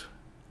disconnect.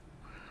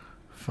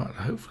 In fact,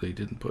 hopefully it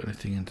didn't put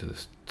anything into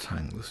this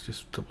tank. Let's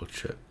just double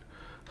check.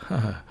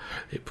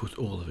 It put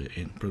all of it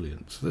in.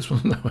 Brilliant. So this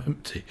one's now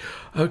empty.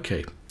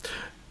 Okay.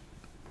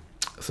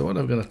 So what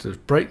I'm going to have to do is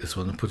break this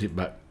one and put it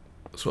back,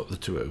 swap the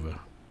 2 over.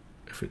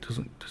 If it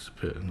doesn't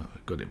disappear, no,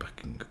 I've got it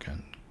back in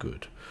again.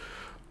 Good.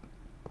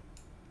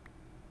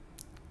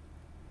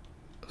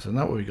 So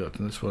now what we've got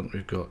in this one,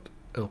 we've got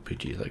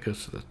LPG that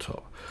goes to the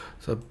top.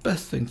 So the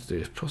best thing to do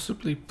is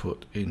possibly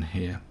put in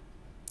here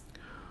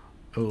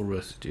oil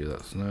residue.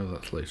 That's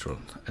later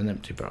on, an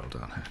empty barrel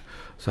down here.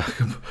 So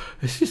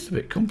it's just a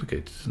bit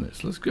complicated, isn't it?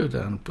 So let's go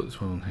down and put this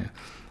one on here.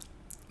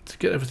 To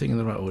get everything in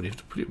the right order, you have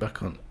to put it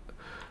back on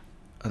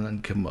and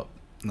then come up.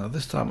 Now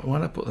this time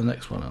when I put the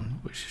next one on,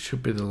 which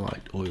should be the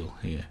light oil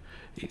here,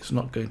 it's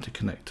not going to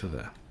connect to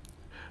there.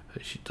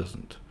 It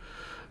doesn't.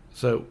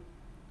 So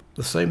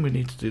the same, we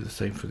need to do the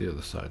same for the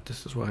other side.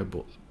 This is why I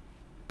built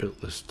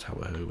this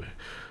tower over,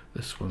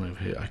 this one over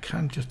here. I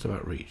can just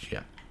about reach,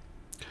 yeah.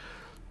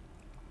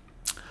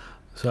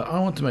 So I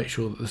want to make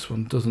sure that this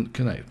one doesn't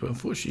connect, but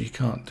unfortunately you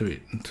can't do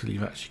it until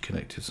you've actually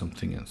connected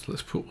something in. So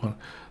let's put one,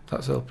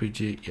 that's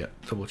LPG, yeah,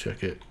 double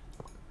check it.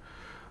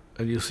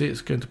 And you'll see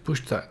it's going to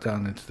push that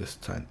down into this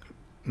tank.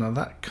 Now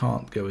that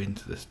can't go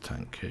into this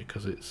tank here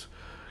because it's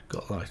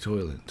got light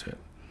oil into it.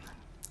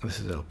 This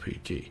is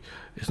LPG.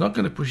 It's not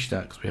going to push it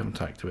out because we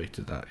haven't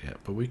activated that yet,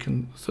 but we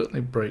can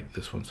certainly break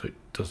this one so it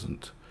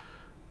doesn't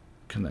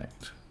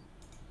connect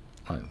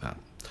like that.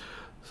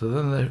 So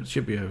then it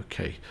should be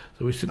okay.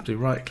 So we simply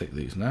right click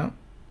these now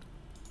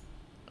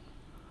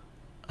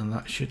and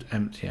that should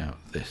empty out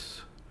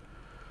this.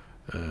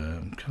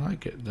 Can I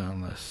get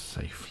down there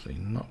safely?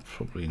 Not,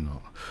 probably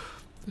not.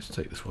 Let's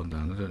take this one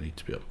down. I don't need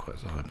to be up quite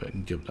so high, but I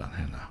can jump down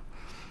here now.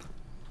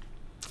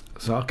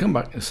 So I'll come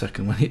back in a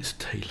second when it's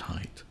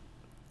daylight.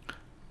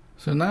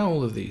 So now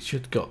all of these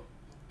should got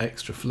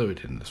extra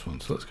fluid in this one.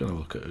 So let's go and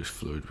look at whose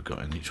fluid we've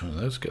got in each one of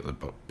those. Get the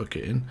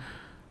bucket in.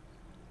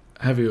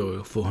 heavy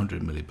oil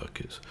 400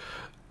 millibuckets,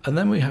 and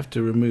then we have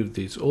to remove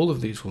these. All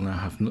of these will now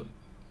have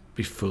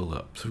be full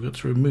up, so we've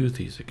got to remove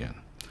these again,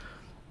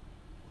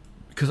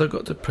 because I've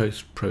got to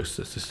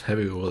process this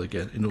heavy oil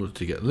again in order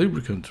to get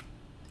lubricant.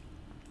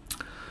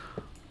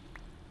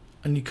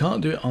 And you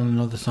can't do it on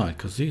another side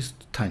because these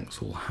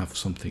tanks will have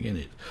something in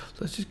it. So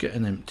let's just get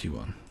an empty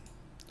one.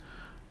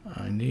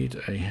 I need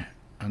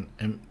an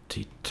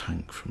empty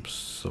tank from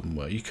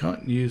somewhere. You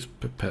can't use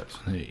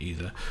pipettes on here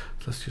either.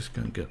 So let's just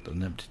go and get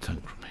an empty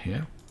tank from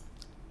here.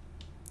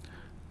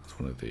 That's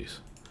one of these.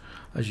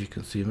 As you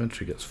can see,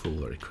 inventory gets full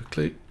very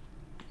quickly.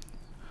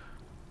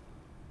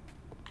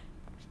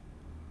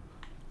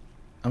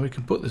 And we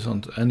can put this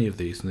onto any of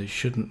these and it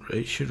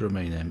should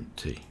remain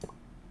empty.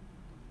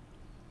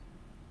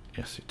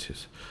 Yes, it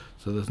is.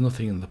 So there's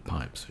nothing in the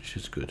pipes, which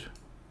is good.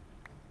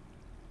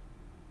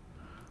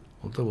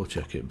 I'll double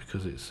check it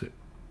because it's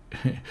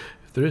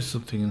if there is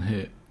something in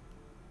here.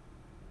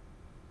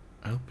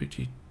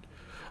 LPG.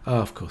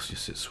 Oh, of course,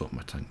 yes, it swapped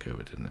my tank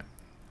over, didn't it?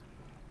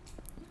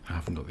 I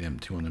haven't got the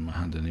empty one in my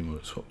hand anymore.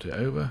 It swapped it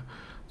over.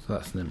 So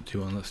that's an empty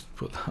one. Let's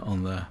put that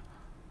on there.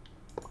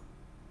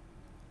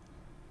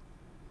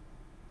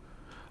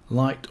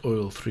 Light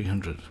oil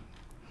 300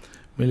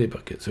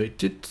 millibuckets. So it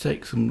did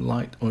take some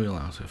light oil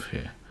out of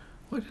here.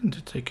 Why didn't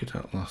it take it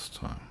out last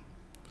time?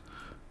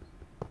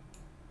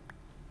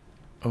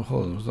 Oh,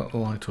 hold on, was that the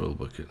light oil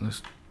bucket?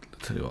 Let's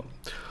tell you what,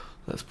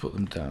 let's put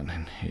them down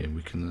in here.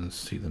 We can then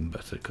see them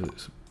better because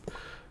it's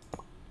a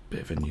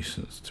bit of a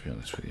nuisance, to be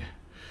honest with you,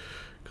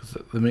 because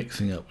the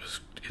mixing up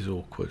is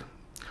awkward.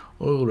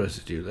 Oil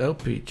residue,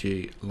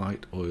 LPG,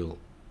 light oil.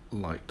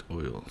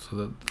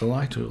 So the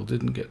light oil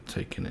didn't get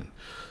taken in,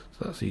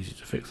 so that's easy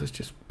to fix. Let's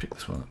just pick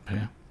this one up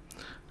here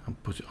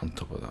and put it on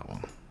top of that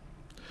one,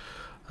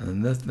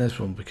 and then this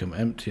one will become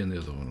empty and the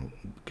other one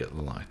will get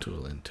the light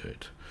oil into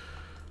it.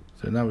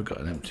 So now we've got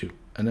an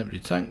empty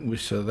tank,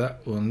 which so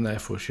that one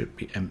therefore should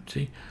be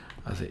empty,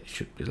 as it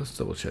should be. Let's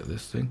double check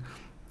this thing.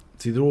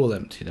 See, they're all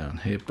empty down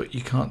here, but you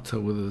can't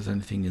tell whether there's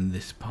anything in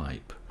this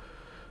pipe.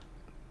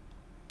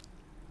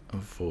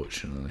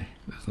 Unfortunately,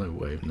 there's no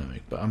way of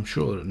knowing, but I'm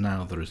sure that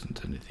now there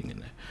isn't anything in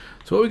there.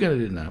 So what we're going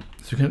to do now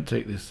is we're going to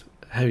take this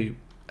heavy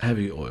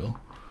oil.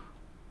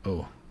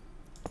 Oh,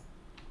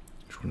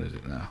 which one is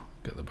it now?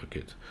 Get the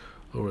bucket.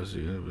 Or is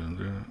it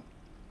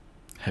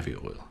heavy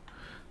oil?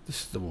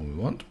 This is the one we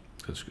want,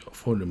 because we've got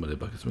 400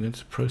 millibuckets. We're going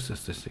to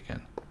process this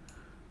again.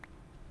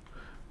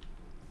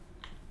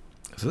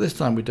 So this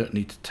time we don't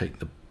need to take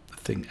the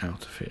thing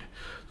out of here.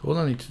 So all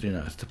I need to do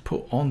now is to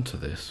put onto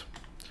this.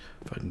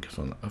 If I can get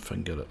on, if I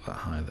can get up that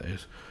high, that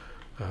is,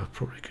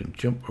 probably can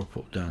jump or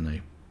put down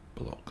a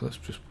block. Let's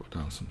just put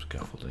down some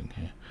scaffolding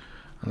here,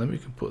 and then we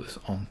can put this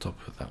on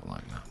top of that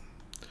like that.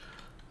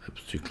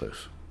 Oops, too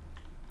close.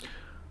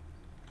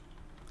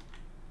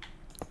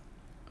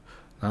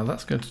 Now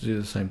that's going to do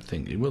the same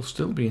thing. It will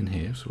still be in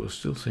here, so we'll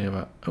still see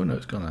about, oh no,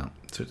 it's gone out.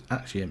 So it's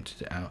actually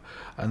emptied it out,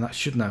 and that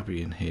should now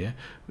be in here,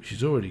 which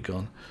is already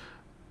gone.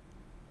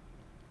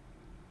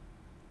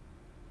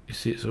 You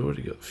see, it's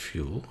already got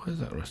fuel. Where's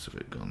that rest of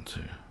it gone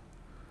to?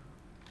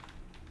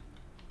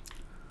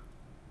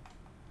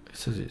 It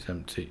says it's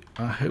empty.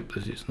 I hope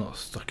that it's not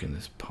stuck in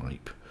this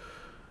pipe.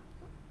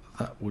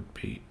 That would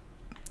be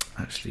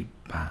actually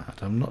bad.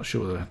 I'm not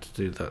sure whether I have to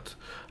do that.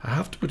 I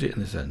have to put it in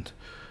this end.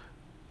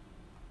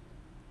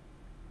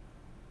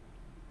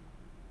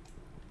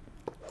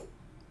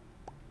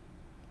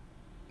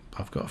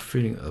 I've got a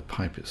feeling that the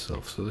pipe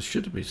itself, so there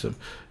should be some,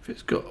 if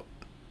it's got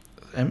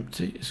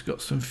empty, it's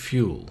got some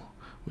fuel,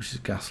 which is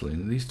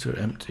gasoline. These two are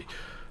empty.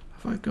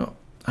 Have I got,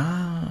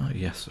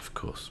 yes, of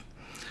course.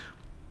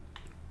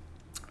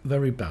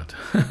 Very bad.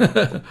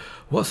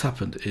 What's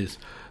happened is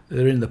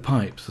they're in the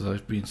pipes, as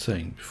I've been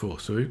saying before.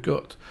 So we've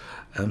got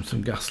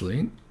some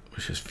gasoline,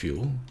 which is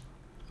fuel.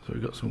 So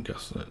we've got some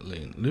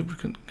gasoline,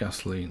 lubricant,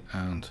 gasoline,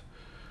 and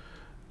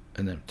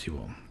an empty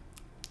one.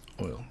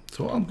 Oil.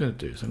 So what I'm going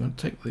to do is I'm going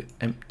to take the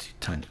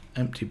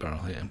empty barrel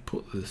here and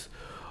put this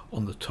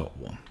on the top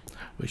one,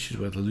 which is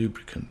where the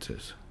lubricant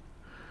is.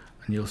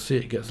 And you'll see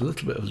it gets a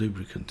little bit of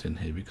lubricant in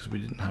here because we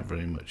didn't have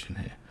very much in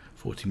here,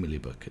 40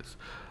 millibuckets.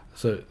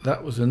 So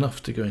that was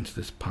enough to go into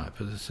this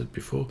pipe. As I said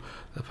before,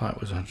 the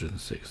pipe was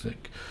 160.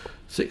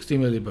 60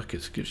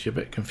 millibuckets gives you a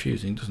bit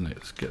confusing, doesn't it?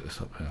 Let's get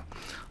this up here.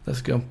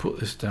 Let's go and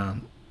put this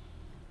down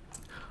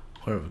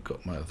where I've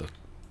got my other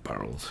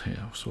barrels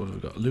here. So what have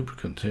we got?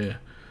 Lubricant here,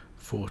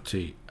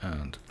 40,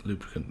 and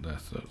lubricant there,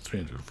 so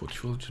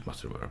 344. It doesn't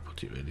matter where I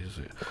put it really, does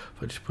it? If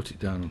I just put it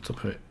down on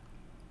top of it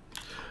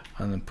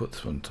and then put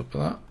this one on top of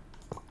that,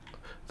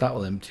 that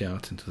will empty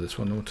out into this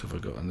one. What have I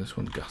got? And this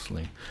one,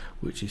 gasoline,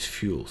 which is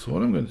fuel. So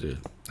what I'm going to do,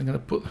 I'm going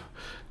to put them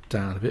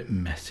down a bit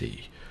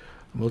messy,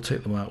 and we'll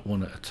take them out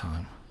one at a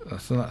time.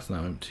 So that's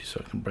now empty,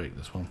 so I can break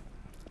this one.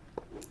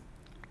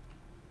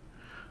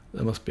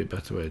 There must be a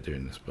better way of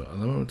doing this, but at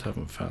the moment I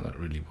haven't found out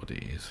really what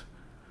it is.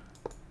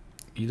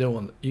 You don't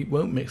want, you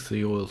won't mix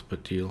the oils,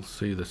 but you'll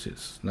see that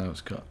it's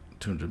got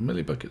 200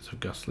 millibuckets of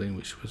gasoline,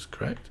 which was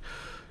correct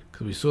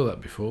because we saw that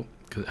before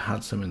because it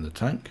had some in the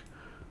tank.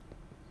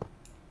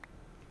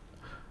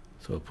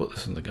 So we'll put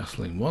this on the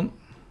gasoline one.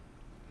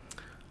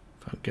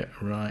 If I get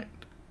it right,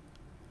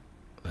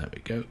 there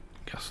we go,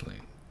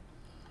 gasoline.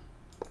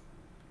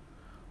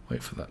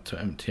 Wait for that to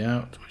empty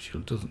out, which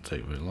doesn't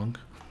take very long,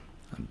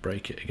 and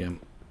break it again.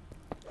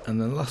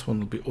 And then the last one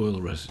will be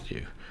oil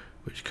residue,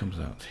 which comes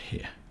out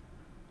here.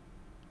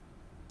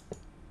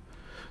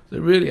 So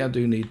really I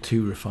do need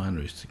 2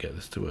 refineries to get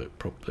this to work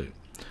properly.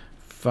 In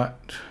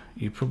fact,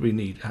 you probably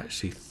need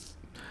actually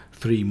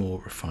 3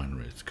 more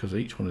refineries, because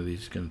each one of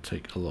these is going to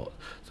take a lot.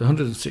 So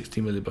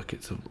 160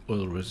 millibuckets of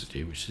oil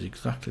residue, which is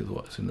exactly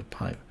what's in the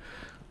pipe.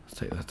 Let's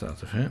take that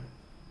out of here.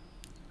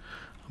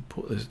 I'll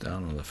put this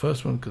down on the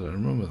first one because I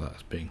remember that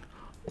as being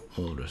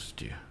oil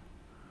residue.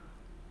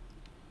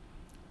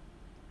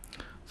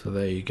 So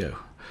there you go.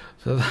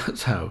 So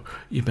that's how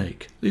you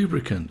make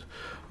lubricant.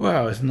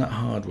 Wow, isn't that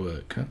hard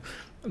work? Huh?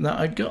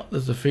 Now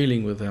there's a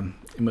feeling with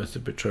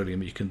immersive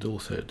petroleum you can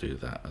also do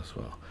that as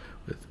well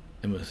with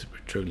immersive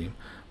petroleum,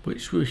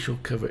 which we shall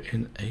cover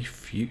in a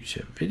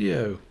future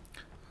video.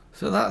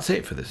 So that's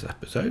it for this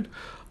episode.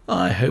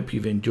 I hope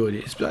you've enjoyed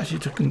it. It's actually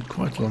taken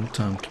quite a long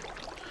time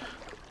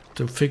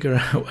to figure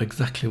out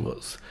exactly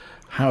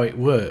how it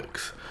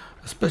works,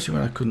 especially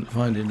when I couldn't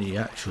find any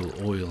actual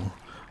oil.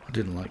 I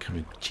didn't like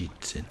having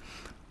cheats in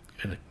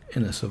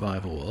a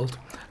survival world.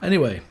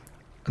 Anyway,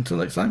 until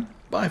next time,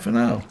 bye for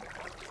now.